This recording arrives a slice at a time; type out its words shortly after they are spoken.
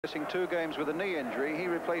Missing 2 games with a knee injury, he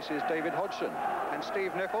replaces David Hodgson. And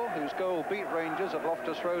Steve Nicol, whose goal beat Rangers at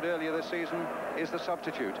Loftus Road earlier this season, is the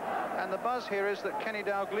substitute. And the buzz here is that Kenny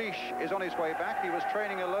Dalglish is on his way back. He was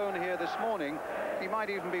training alone here this morning. He might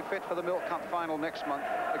even be fit for the Milk Cup final next month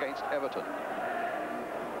against Everton.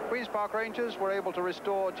 Queen's Park Rangers were able to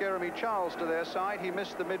restore Jeremy Charles to their side. He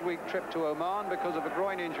missed the midweek trip to Oman because of a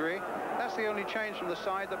groin injury. That's the only change from the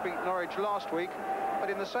side that beat Norwich last week. But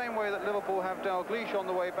in the same way that Liverpool have Dalglish on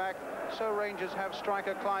the way back, so Rangers have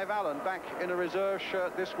striker Clive Allen back in a reserve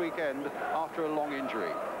shirt this weekend after a long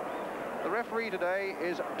injury. The referee today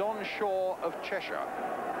is Don Shaw of Cheshire.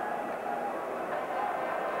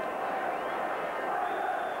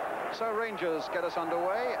 So Rangers get us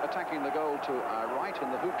underway, attacking the goal to our right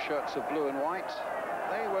in the hoop shirts of blue and white.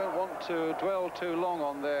 They won't want to dwell too long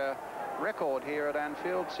on their record here at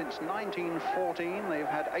Anfield. Since 1914, they've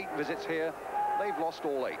had 8 visits here. They've lost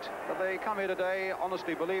all 8. But they come here today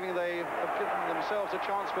honestly believing they have given themselves a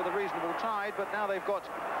chance with a reasonable tide, but now they've got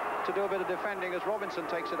to do a bit of defending as Robinson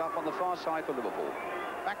takes it up on the far side for Liverpool.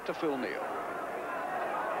 Back to Phil Neal.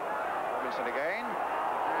 Robinson again,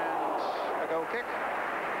 and a goal kick.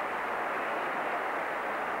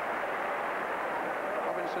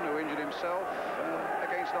 Robinson, who injured himself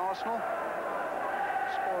against Arsenal,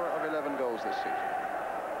 scorer of 11 goals this season.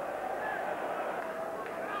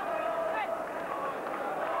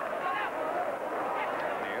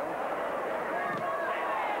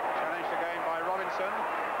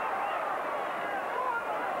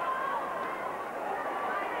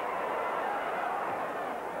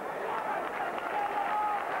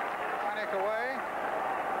 Panic away.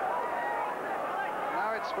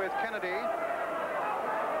 Now it's with Kennedy.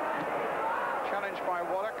 Challenged by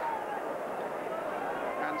Wallach.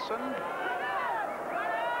 Hansen.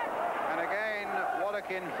 And again,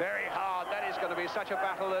 Wallach in very hard. That is going to be such a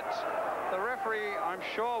battle that the referee, I'm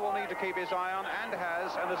sure, will need to keep his eye on, and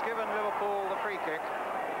has given Liverpool the free kick.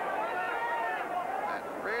 That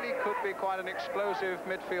really could be quite an explosive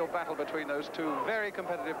midfield battle between those 2 very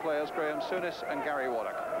competitive players, Graham Souness and Gary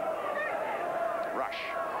Wallach. Rush.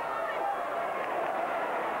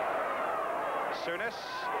 Souness,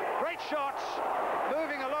 great shot,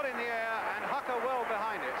 moving a lot in the air, and Hucker well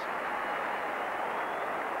behind it.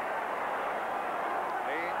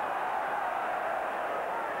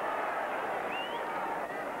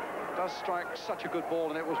 Does strike such a good ball,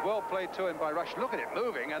 and it was well played to him by Rush. Look at it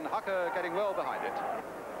moving, and Hucker getting well behind it.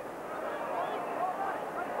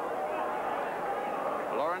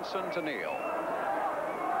 Lawrenson to Neal.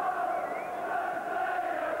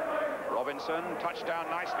 Robinson touched down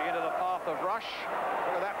nicely into the path of Rush.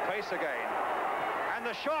 Look at that pace again. And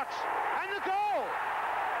the shot, and the goal!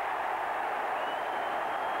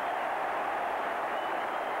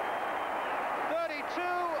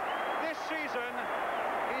 This season.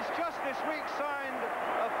 He's just this week signed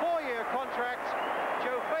a 4-year contract.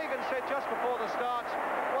 Joe Fagan said just before the start,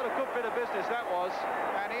 what a good bit of business that was.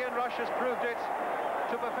 And Ian Rush has proved it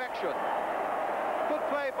to perfection. Good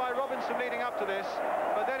play by Robinson leading up to this,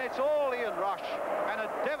 but then it's all Ian Rush, and a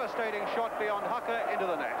devastating shot beyond Hucker into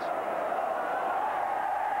the net.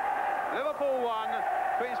 Liverpool 1,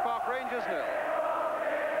 Queen's Park Rangers 0.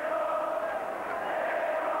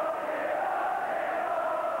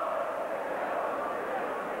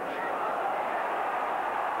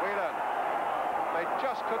 They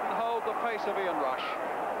just couldn't hold the pace of Ian Rush.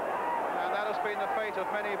 And that has been the fate of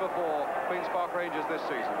many before Queen's Park Rangers this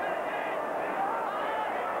season.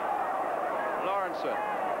 Lawrenson.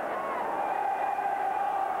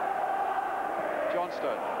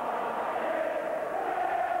 Johnston.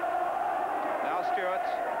 Now Stewart.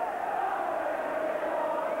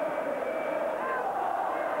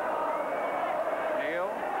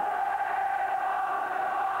 Neal.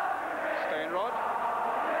 Stainrod.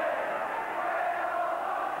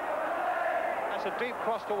 A deep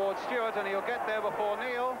cross towards Stewart, and he'll get there before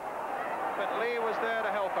Neal, but Lee was there to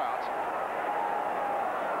help out.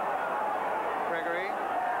 Gregory,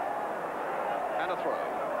 and a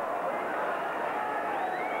throw.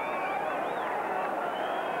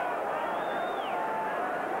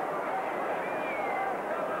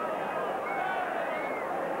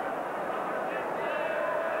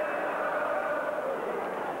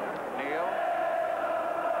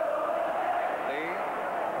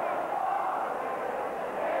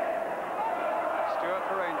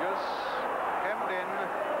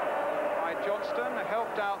 Johnston,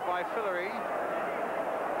 helped out by Fillery.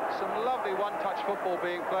 Some lovely one-touch football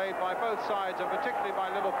being played by both sides, and particularly by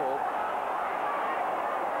Liverpool.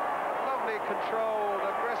 Lovely, controlled,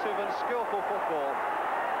 aggressive and skillful football.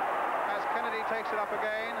 As Kennedy takes it up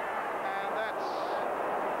again, and that's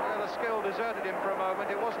where the skill deserted him for a moment.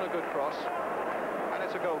 It wasn't a good cross, and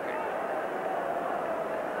it's a goal kick.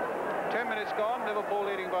 10 minutes gone, Liverpool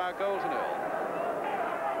leading by a goal to nil.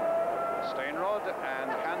 Steinrod and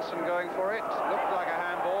Hansen going for it. Looked like a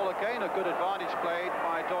handball. Again, a good advantage played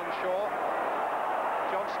by Don Shaw.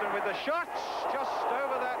 Johnston with the shot, just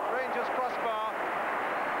over that Rangers crossbar.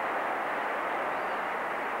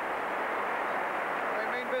 They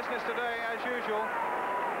mean business today, as usual.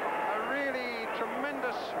 A really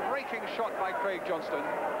tremendous raking shot by Craig Johnston.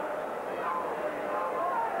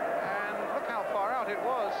 And look how far out it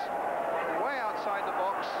was. Way outside the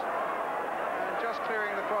box. And just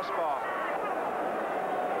clearing the crossbar.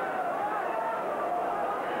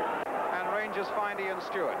 And Rangers find Ian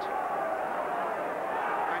Stewart.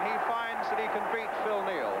 And he finds that he can beat Phil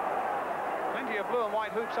Neal. Plenty of blue and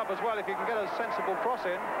white hoops up as well if you can get a sensible cross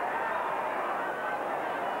in.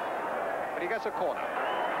 But he gets a corner.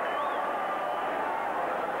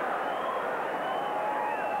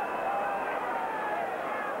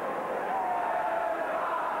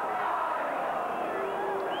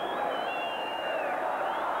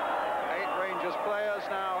 Players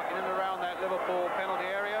now in and around that Liverpool penalty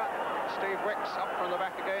area. Steve Wicks up from the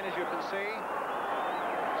back again, as you can see.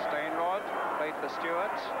 Steinrod played for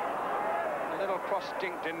Stewart. A little cross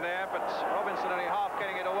dinked in there, but Robinson only half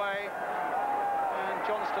getting it away. And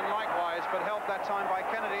Johnston likewise, but helped that time by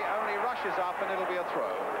Kennedy. Only rushes up and it'll be a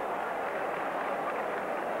throw.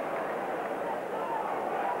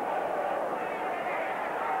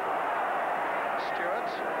 Stewart.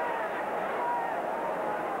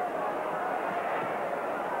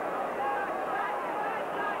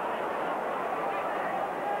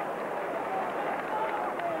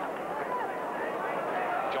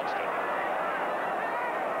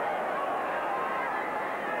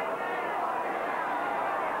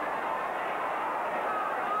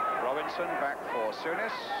 Back for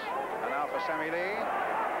Souness, and now for Sammy Lee.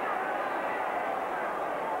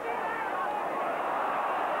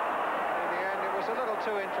 In the end, it was a little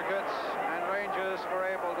too intricate, and Rangers were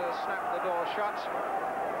able to snap the door shut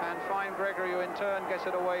and find Gregory, who in turn gets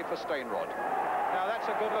it away for Steinrod. Now that's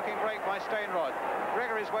a good-looking break by Steinrod.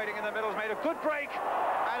 Gregory's waiting in the middle, has made a good break,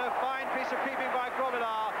 and a fine piece of keeping by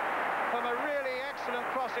Grobbelaar from a really excellent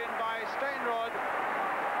cross-in by Steinrod.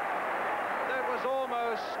 That was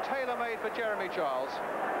almost tailor-made for Jeremy Charles.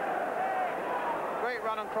 Great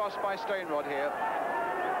run and cross by Steinrod here.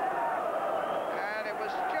 And it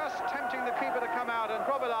was just tempting the keeper to come out, and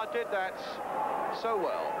Grobbelaar did that so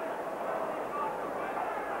well.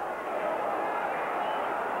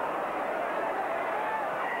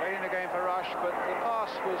 Waiting again for Rush, but the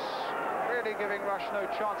pass was really giving Rush no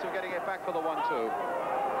chance of getting it back for the 1-2.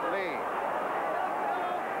 Lee.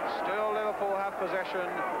 Still Liverpool have possession,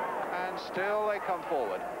 and still they come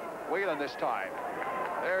forward. Whelan this time,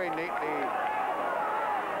 very neatly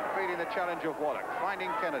beating the challenge of Wallach, finding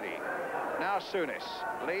Kennedy. Now Souness.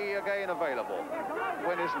 Lee again available.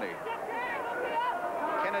 When isn't he?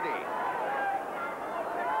 Kennedy.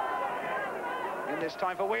 In this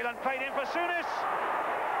time for Whelan, played in for Souness.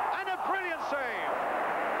 And a brilliant save.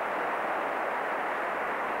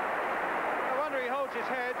 No wonder he holds his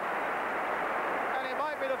head. And it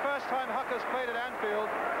might be the first time Hucker's played at Anfield.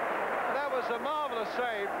 That was a marvellous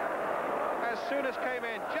save as Souness came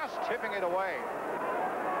in, just tipping it away.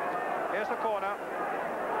 Here's the corner.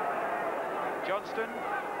 Johnston.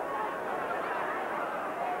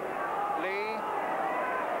 Lee.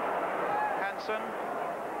 Hansen.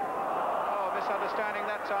 Oh, misunderstanding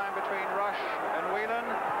that time between Rush and Whelan.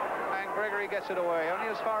 And Gregory gets it away, only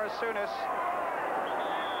as far as Souness.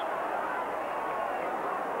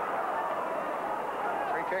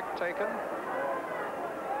 Free kick taken.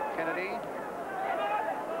 Kennedy.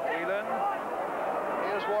 Whelan.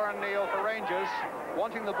 Here's Warren Neal for Rangers,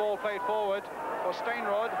 wanting the ball played forward for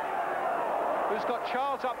Steinrod, who's got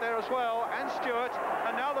Charles up there as well, and Stewart,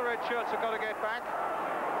 and now the red shirts have got to get back.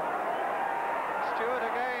 Stewart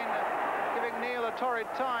again giving Neal a torrid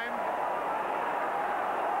time.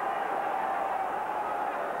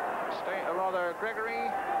 Gregory,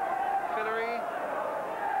 Fillery,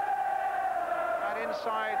 and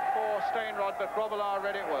inside for Steinrod, but Grobbelaar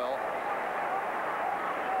read it well.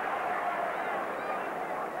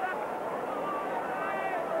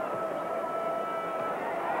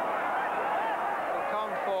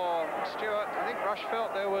 Stewart, I think Rush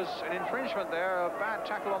felt there was an infringement there, a bad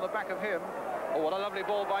tackle on the back of him. Oh, what a lovely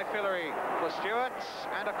ball by Fillery for Stewart,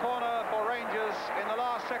 and a corner for Rangers in the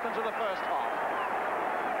last seconds of the first half.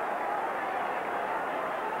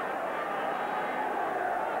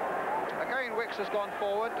 Again, Wicks has gone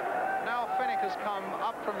forward. Now Fennick has come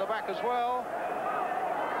up from the back as well.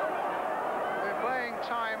 We've playing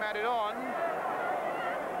time added on.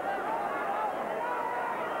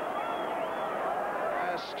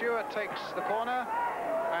 As Stewart takes the corner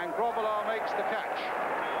and Grobbelaar makes the catch.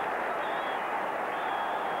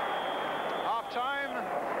 Half-time,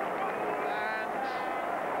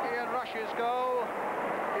 and Ian Rush's goal,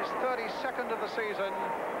 his 32nd of the season,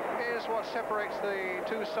 is what separates the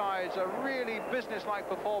two sides. A really business-like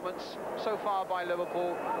performance so far by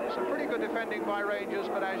Liverpool. Some pretty good defending by Rangers,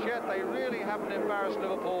 but as yet they really haven't embarrassed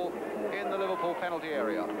Liverpool in the Liverpool penalty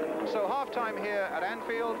area. So half-time here at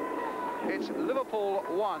Anfield. It's Liverpool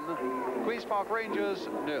 1, Queen's Park Rangers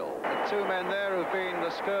 0. The two men there have been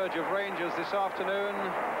the scourge of Rangers this afternoon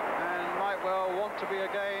and might well want to be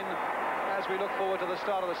again as we look forward to the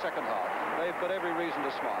start of the second half. They've got every reason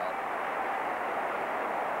to smile.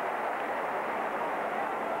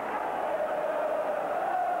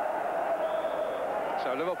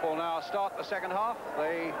 So Liverpool now start the second half.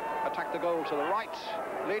 They attack the goal to the right,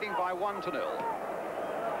 leading by 1-0.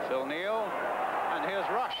 Phil Neal, and here's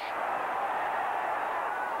Rush.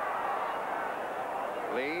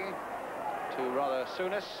 Lee to rather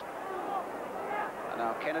Souness, and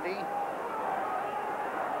now Kennedy.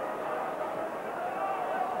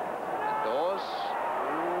 And Dawes,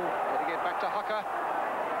 getting it back to Hucker.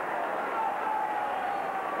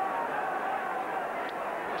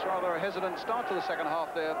 It's rather a hesitant start to the second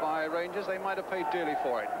half there by Rangers. They might have paid dearly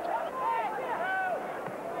for it.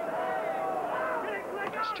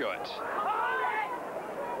 Stewart.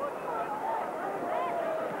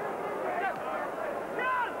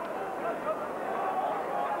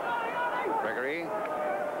 Gregory,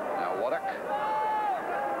 now Waddock.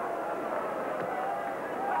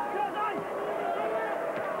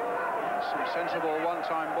 Some sensible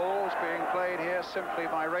one-time balls being played here simply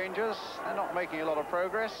by Rangers. They're not making a lot of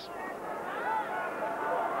progress.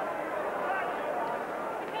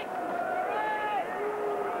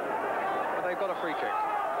 But they've got a free kick.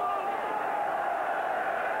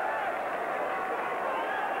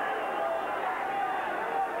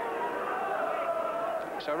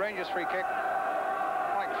 So Rangers free kick,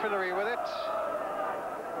 Mike Fillery with it.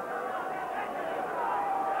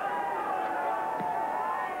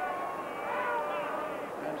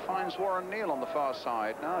 And finds Warren Neal on the far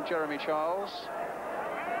side. Now Jeremy Charles.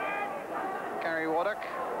 Gary Waddock.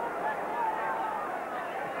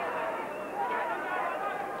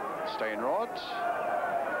 Stainrod.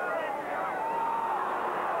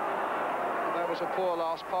 That was a poor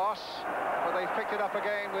last pass, but they've picked it up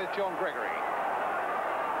again with John Gregory.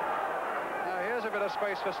 Here's a bit of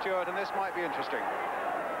space for Stewart, and this might be interesting.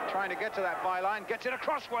 Trying to get to that byline, gets it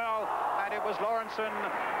across well, and it was Lawrenson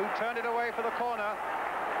who turned it away for the corner.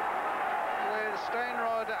 With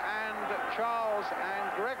Stainrod and Charles and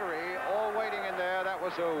Gregory all waiting in there. That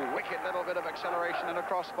was a wicked little bit of acceleration and a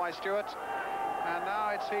cross by Stewart. And now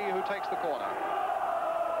it's he who takes the corner.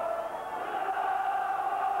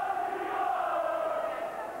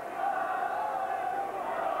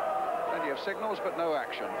 Plenty of signals, but no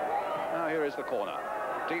action. Now here is the corner.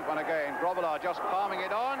 Deep one again. Grobbelaar just palming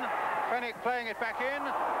it on. Fenwick playing it back in.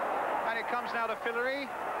 And it comes now to Fillery.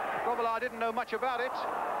 Grobbelaar didn't know much about it.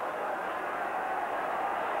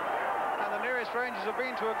 And the nearest Rangers have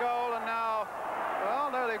been to a goal, and now,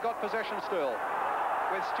 well, no, they've got possession still.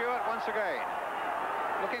 With Stewart once again.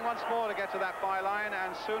 Looking once more to get to that byline,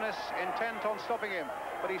 and Souness intent on stopping him.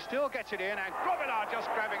 But he still gets it in, and Grobbelaar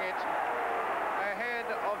just grabbing it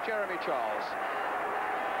ahead of Jeremy Charles.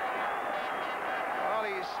 Well,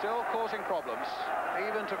 he's still causing problems,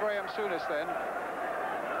 even to Graham Souness then.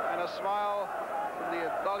 And a smile from the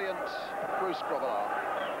ebullient Bruce Grobbelaar.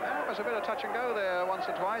 There was a bit of touch and go there once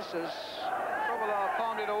or twice as Grobbelaar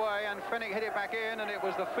palmed it away and Fenwick hit it back in, and it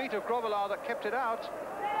was the feet of Grobbelaar that kept it out.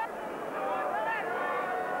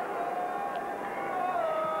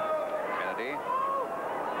 Kennedy.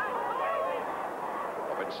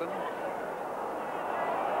 Robinson.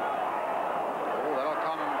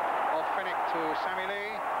 To Sammy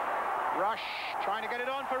Lee. Rush trying to get it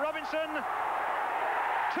on for Robinson.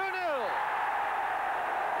 2-0.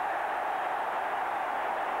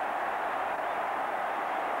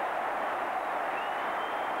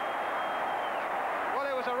 Well,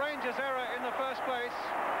 it was a Rangers error in the first place,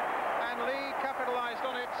 and Lee capitalised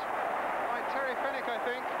on it by Terry Fenwick, I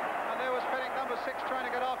think. And there was Fenwick, number 6, trying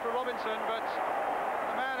to get after Robinson, but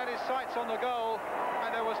the man had his sights on the goal,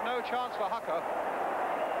 and there was no chance for Hucker.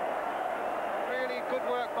 Really good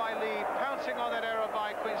work by Lee, pouncing on that error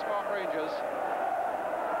by Queen's Park Rangers,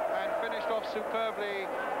 and finished off superbly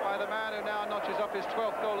by the man who now notches up his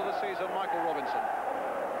 12th goal of the season, Michael Robinson.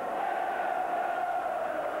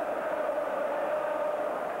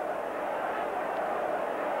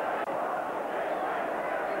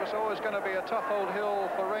 It's always going to be a tough old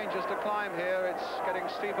hill for Rangers to climb here. It's getting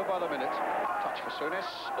steeper by the minute. Touch for Souness.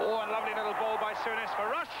 Oh, a lovely little ball by Souness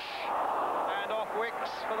for Rush. And off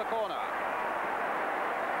Wicks for the corner.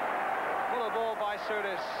 Full of ball by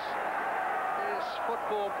Souness. His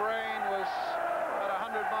football brain was at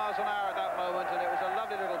 100 miles an hour at that moment, and it was a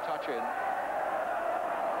lovely little touch in.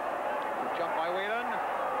 Jump by Whelan.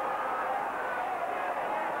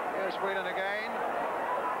 Here's Whelan again.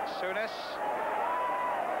 Souness.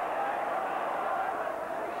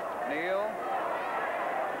 Neil.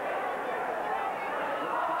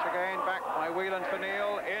 Pitch again, back by Whelan for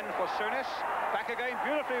Neil. In for Souness. Back again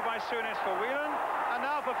beautifully by Souness for Whelan. And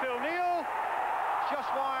now for Phil Neal. Just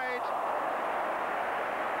wide.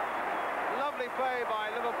 Lovely play by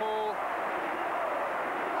Liverpool.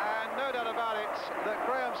 And no doubt about it that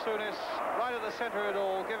Graham Souness, right at the centre of it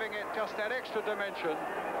all, giving it just that extra dimension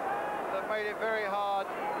that made it very hard.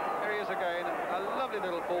 Here he is again. A lovely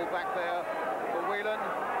little ball back there for Whelan.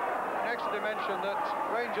 An extra dimension that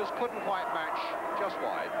Rangers couldn't quite match, just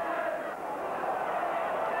wide.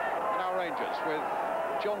 Now Rangers with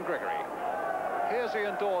John Gregory. Here's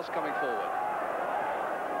Ian Dawes coming forward.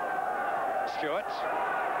 Stewart.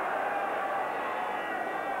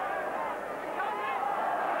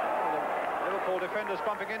 Liverpool defenders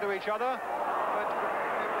bumping into each other, but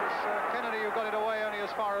it was Kennedy who got it away only as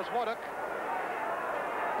far as Waddock.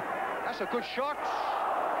 That's a good shot.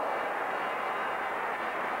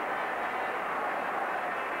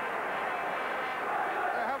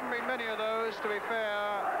 There haven't been many of those, to be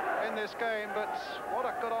fair, in this game, but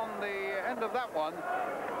Waddock got on the end of that one,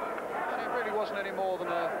 and it really wasn't any more than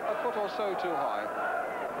a foot or so too high.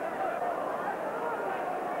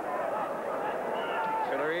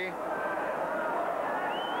 Fillery.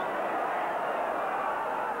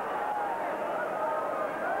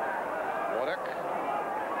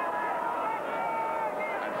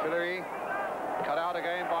 Fillery, cut out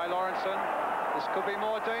again by Lawrenson. This could be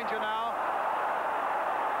more danger now.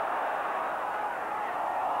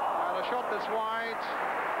 And a shot that's wide.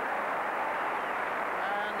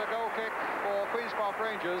 And a goal kick for Queen's Park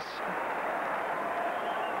Rangers.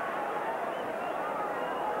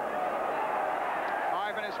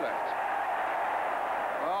 Five minutes left.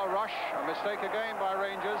 Well, Rush, a mistake again by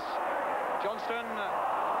Rangers. Johnston,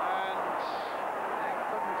 and they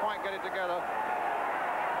couldn't quite get it together.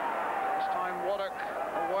 Time Waddock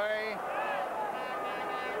away.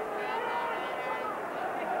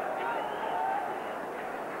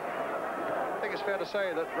 I think it's fair to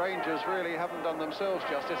say that Rangers really haven't done themselves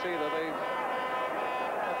justice either. They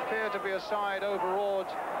appear to be a side overawed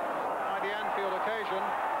by the Anfield occasion.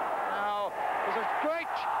 Now, there's a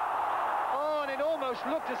great... Oh, and it almost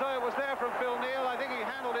looked as though it was there from Phil Neal. I think he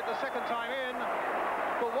handled it the second time in.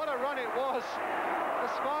 But what a run it was. The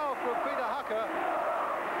smile from Peter Hucker.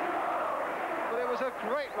 But it was a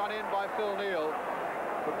great run in by Phil Neal.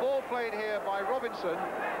 The ball played here by Robinson.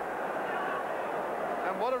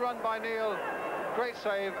 And what a run by Neal. Great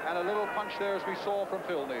save and a little punch there as we saw from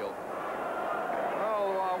Phil Neal.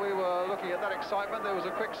 Well, while we were looking at that excitement, there was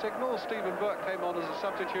a quick signal. Stephen Burke came on as a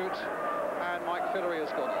substitute and Mike Fillery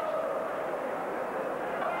has gone off.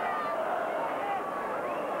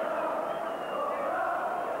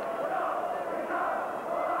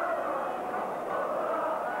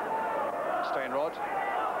 Stainrod.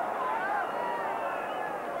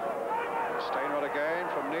 Stainrod again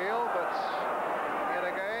from Neal, but yet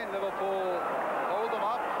again Liverpool hold them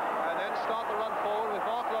up and then start the run forward with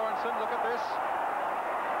Mark Lawrenson. Look at this.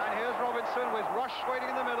 And here's Robinson with Rush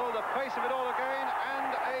waiting in the middle, the pace of it all again,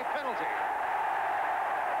 and a penalty.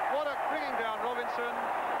 Waddock bringing down Robinson.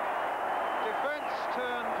 Defence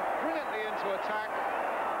turned brilliantly into attack.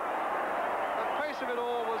 The pace of it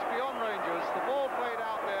all was beyond Rangers. The ball played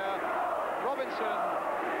out there. Robinson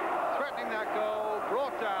threatening that goal,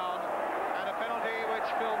 brought down, and a penalty which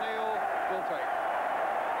Phil Neal will take.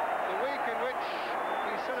 The week in which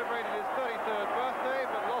he celebrated his 33rd birthday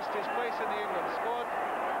but lost his place in the England squad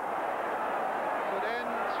could end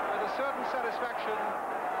with a